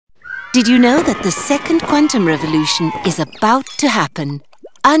Did you know that the second quantum revolution is about to happen?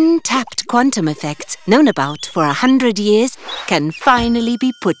 Untapped quantum effects, known about for 100 years, can finally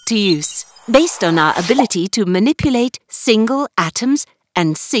be put to use, based on our ability to manipulate single atoms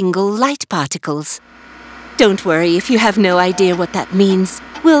and single light particles. Don't worry if you have no idea what that means.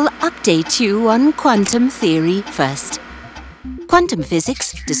 We'll update you on quantum theory first. Quantum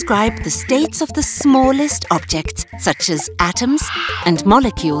physics describe the states of the smallest objects, such as atoms and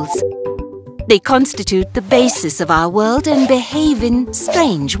molecules. They constitute the basis of our world and behave in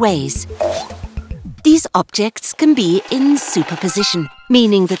strange ways. These objects can be in superposition,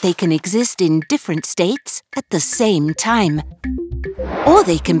 meaning that they can exist in different states at the same time. Or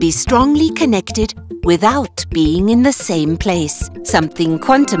they can be strongly connected without being in the same place, something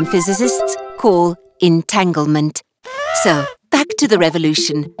quantum physicists call entanglement. So, back to the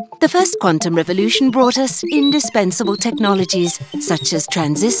revolution. The first quantum revolution brought us indispensable technologies such as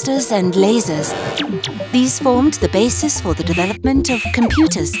transistors and lasers. These formed the basis for the development of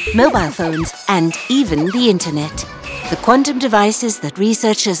computers, mobile phones, and even the internet. The quantum devices that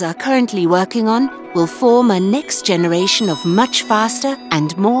researchers are currently working on will form a next generation of much faster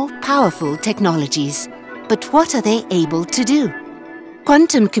and more powerful technologies. But what are they able to do?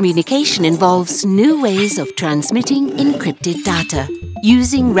 Quantum communication involves new ways of transmitting encrypted data,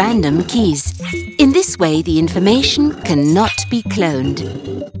 using random keys. In this way, the information cannot be cloned.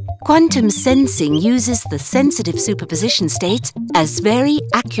 Quantum sensing uses the sensitive superposition states as very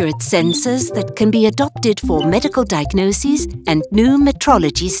accurate sensors that can be adopted for medical diagnoses and new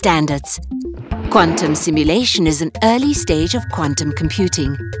metrology standards. Quantum simulation is an early stage of quantum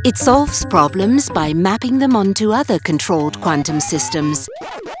computing. It solves problems by mapping them onto other controlled quantum systems.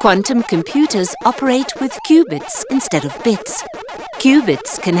 Quantum computers operate with qubits instead of bits.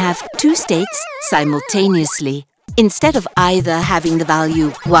 Qubits can have two states simultaneously. Instead of either having the value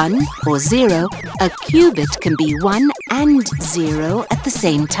 1 or 0, a qubit can be 1 and 0 at the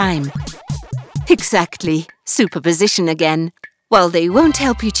same time. Exactly, superposition again. While they won't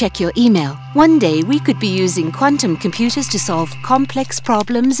help you check your email, one day we could be using quantum computers to solve complex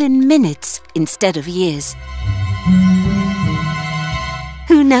problems in minutes instead of years.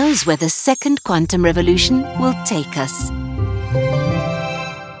 Who knows where the second quantum revolution will take us?